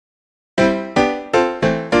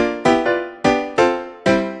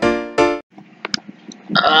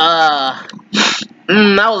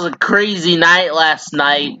That was a crazy night last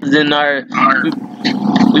night. Then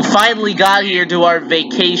we finally got here to our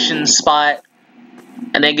vacation spot,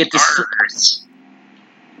 and I get to.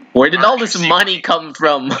 Where did all this money come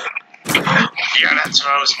from? Yeah, that's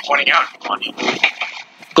what I was pointing out. Money.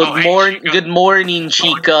 Good morning,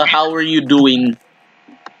 Chica. How are you doing?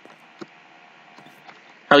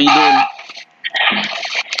 How you doing?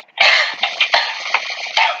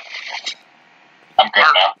 I'm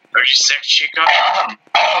good now. Are you sick, Chica?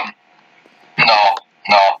 No.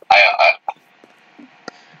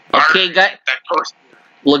 Okay, guys.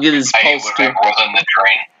 Look at this poster. Was in the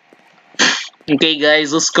train. Okay,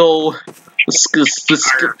 guys, let's go. Let's go.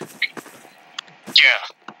 Yeah.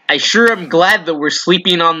 I sure am glad that we're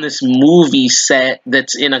sleeping on this movie set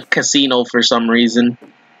that's in a casino for some reason.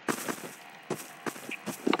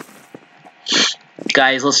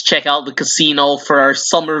 Guys, let's check out the casino for our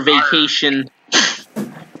summer vacation.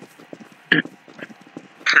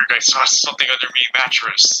 I saw something under me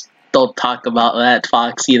mattress. Don't talk about that,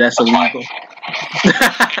 Foxy. That's illegal.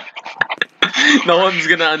 No one's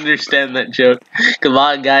gonna understand that joke. Come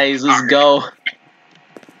on, guys, let's go.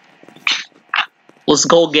 Let's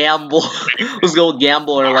go gamble. Let's go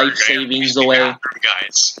gamble our life savings away.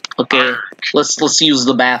 Okay, let's use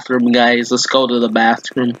the bathroom, guys. Let's go to the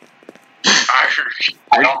bathroom.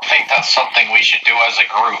 I don't think that's something we should do as a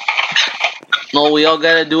group. No, we all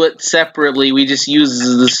gotta do it separately. We just use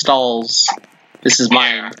the stalls. This is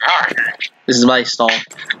mine. This is my stall.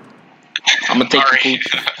 I'm gonna take a poop.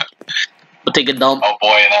 I'm gonna take a dump. Oh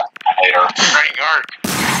boy, that's later.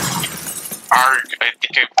 I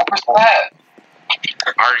think what was that?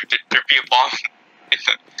 There'd be a bomb.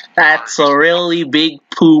 That's a really big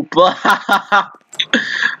poop.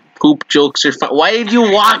 Poop jokes are fun. Why did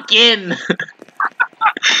you walk in?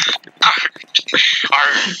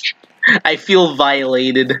 I feel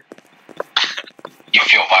violated. You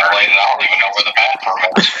feel violated? I don't even know where the bathroom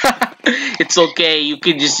is. It's okay. You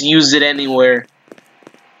can just use it anywhere.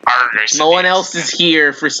 No one else is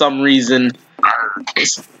here for some reason.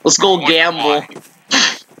 Let's go gamble.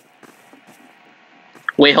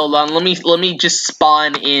 Wait, hold on. Let me just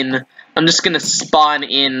spawn in. I'm just gonna spawn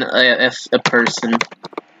in a person.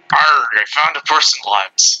 I found a person,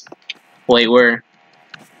 lads. Wait, where?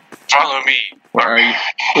 Follow me. Where are you?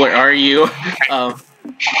 Where are you? Oh.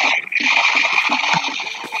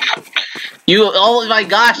 Oh my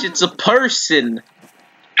gosh, it's a person.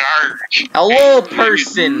 Hello,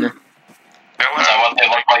 person. Is that what they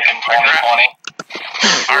look like in 2020?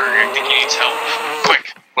 I think he needs help.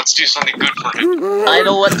 Quick, let's do something good for him. I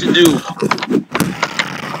know what to do.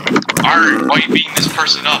 Why are you beating this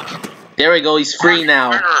person up? There we go, he's free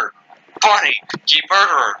now. Murderer! Bunny! You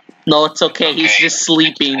murderer! No, it's okay, he's just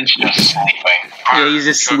sleeping. He's just sleeping. Yeah, he's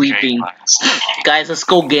just sleeping. Guys, let's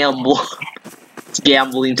go gamble. It's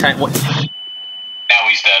gambling time. What? Now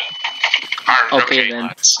he's dead. Okay then.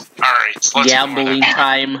 Alright, let's gambling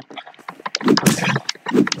time.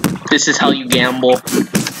 This is how you gamble.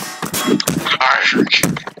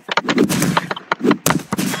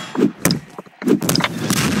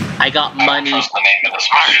 I got money. What's the name of this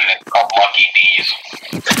machine? It's called Lucky D's.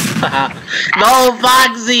 No,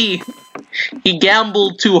 Foxy! He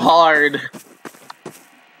gambled too hard.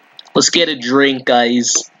 Let's get a drink,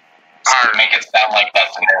 guys. Make it sound like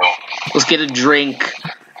that's new. Let's get a drink.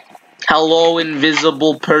 Hello,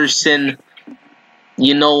 invisible person.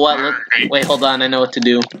 You know what? Wait, hold on. I know what to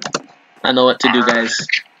do. I know what to do, guys.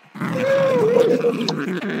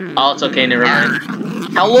 Oh, it's okay. Never mind.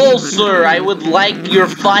 Hello, sir. I would like your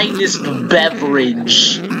finest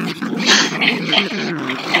beverage.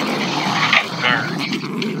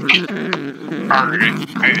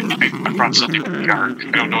 I brought something from Garry.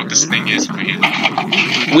 I don't know what this thing is, but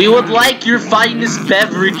we would like your finest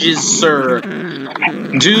beverages, sir.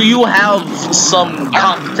 Do you have some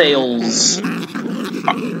cocktails?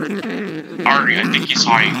 Ari, I think he's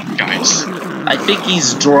high, guys. I think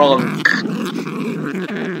he's drunk.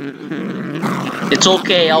 It's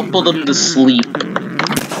okay, I'll put him to sleep.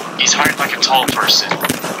 He's high like a tall person.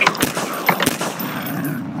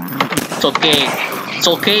 It's okay. It's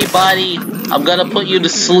okay, buddy. I'm gonna put you to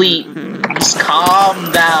sleep. Just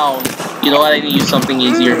calm down. You know what? I need to use something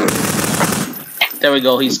easier. There we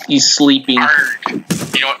go. He's sleeping. You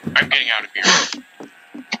know what? I'm getting out of here.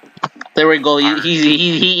 There we go.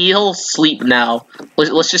 He'll sleep now.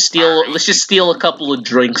 Let's just steal a couple of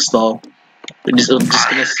drinks though. I'm just gonna.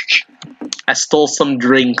 I stole some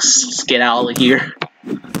drinks. Let's get out of here.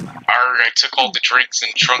 I took all the drinks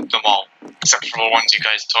and drunk them all, except for the ones you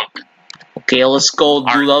guys took. Okay, let's go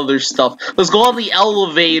do the other stuff. Let's go on the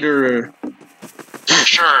elevator.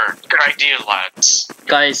 Sure, good idea, lads.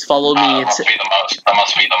 Guys, follow me. That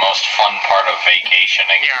must be the most fun part of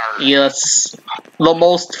vacationing. Yes. The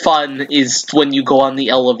most fun is when you go on the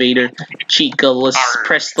elevator. Chica, let's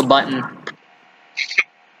press the button.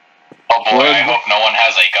 Oh boy, I hope no one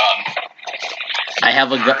has a gun. I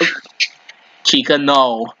have a gun. Chica,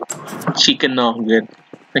 no. Chica, no. Good.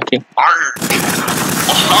 Okay.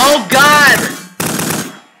 Oh, God!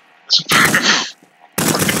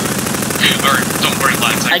 Don't worry,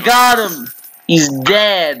 lads. I got him! He's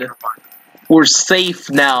dead. We're safe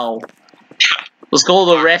now. Let's go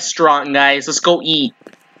to the restaurant, guys. Let's go eat.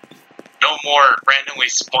 No more randomly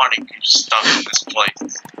spawning stuff in this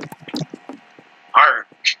place. Arr.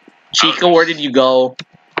 Chica, where did you go?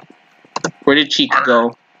 Where did Chica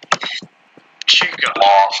go? Chica.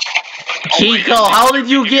 Chica, how did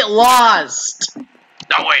you get lost?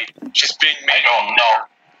 No, wait. She's being made. I don't know.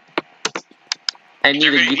 I need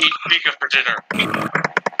You're to gonna get... eat Chica for dinner.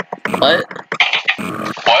 What?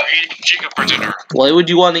 What? Eating Chica for dinner. Why would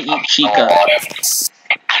you want to eat Chica? I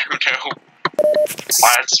don't know.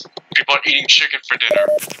 Lads, people are eating chicken for dinner.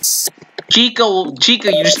 Chica,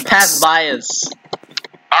 you just passed by us.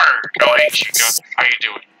 Arr. Oh, hey, Chica. How you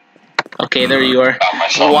doing? Okay, there you are.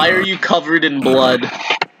 Why are you covered in blood?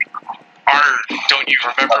 Arr. Don't you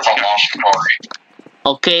remember? That's a long story.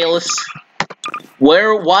 Okay, let's...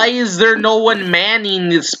 Why is there no one manning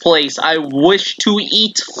this place? I wish to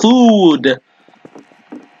eat food.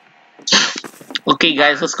 Okay,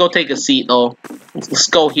 guys, let's go take a seat, though. Let's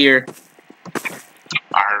go here.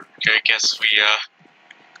 Arr. I guess we,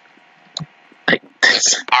 Arr,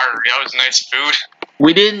 that was nice food.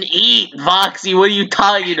 we didn't eat, Voxy. What are you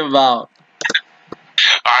talking about?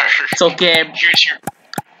 Arr. It's okay. Here's your...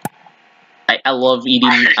 I love eating.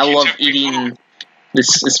 I love eating.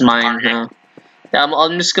 This is mine now.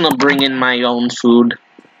 I'm just gonna bring in my own food.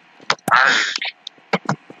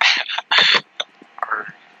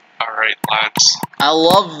 Alright, lads. I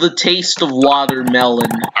love the taste of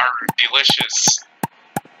watermelon. Delicious.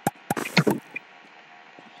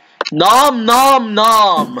 Nom nom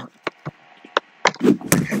nom!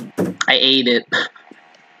 I ate it.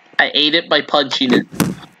 I ate it by punching it.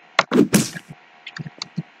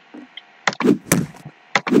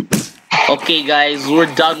 Okay, guys,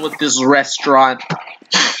 we're done with this restaurant.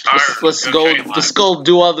 Let's go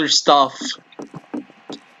do other stuff.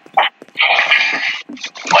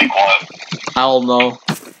 Like what? I don't know.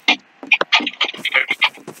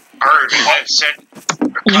 I said...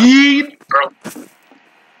 Yeet!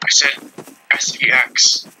 I said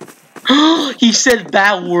SEX. He said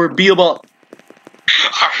bad word. Be about.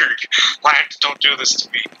 Lads, don't do this to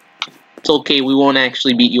me. It's okay. We won't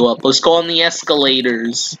actually beat you up. Let's go on the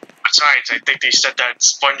escalators. Besides, I think they said that in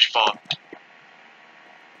SpongeBob.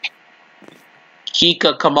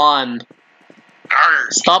 Chica, come on.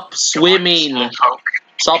 Stop swimming.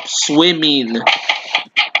 Stop swimming.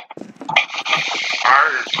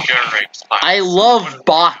 I love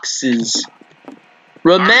boxes.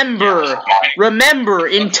 Remember,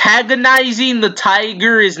 antagonizing the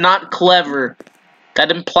tiger is not clever. That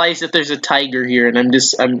implies that there's a tiger here, and I'm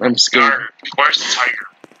scared. Where's the tiger?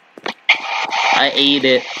 I ate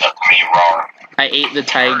it. That's me wrong. I ate the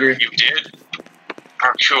tiger. You did?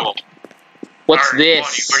 Cool. What's this?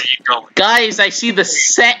 Buddy, where you going? Guys, I see the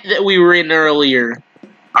set that we were in earlier.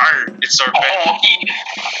 It's our bed.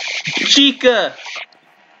 Chica!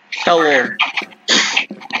 Hello.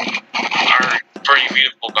 Pretty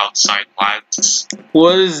beautiful outside, lads.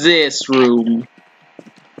 What is this room?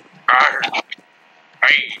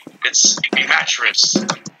 Hey, it's a mattress.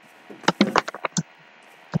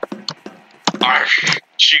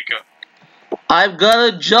 Chica. I'm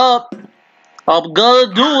gonna jump. I'm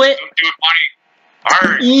gonna do it. Don't do it, buddy.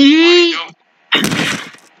 Yeet.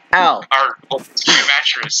 Ow. It's a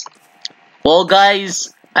mattress. Well,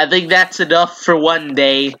 guys, I think that's enough for one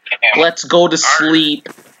day. Let's go to sleep.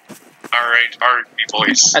 Alright, me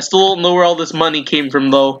boys. I still don't know where all this money came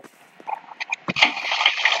from, though.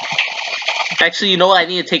 Actually, you know what? I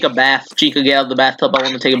need to take a bath. Chica, get out of the bathtub. I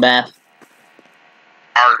want to take a bath.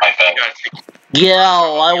 Get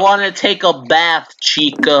out. I want to take a bath,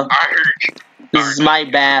 Chica. This is my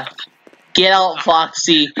bath. Get out,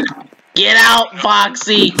 Foxy. Get out,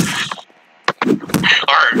 Foxy.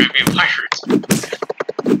 Maybe a pirate.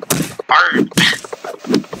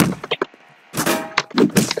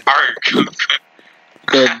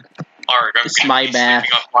 Good. It's my bath.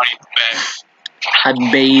 On Bonnie's bed.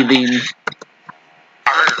 I'm bathing.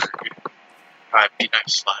 Be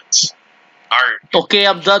nice, lads. Okay,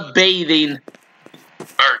 I'm done bathing.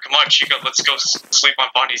 Come on, Chica, let's go sleep on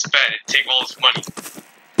Bonnie's bed and take all his money.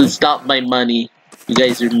 It's not my money. You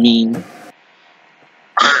guys are mean.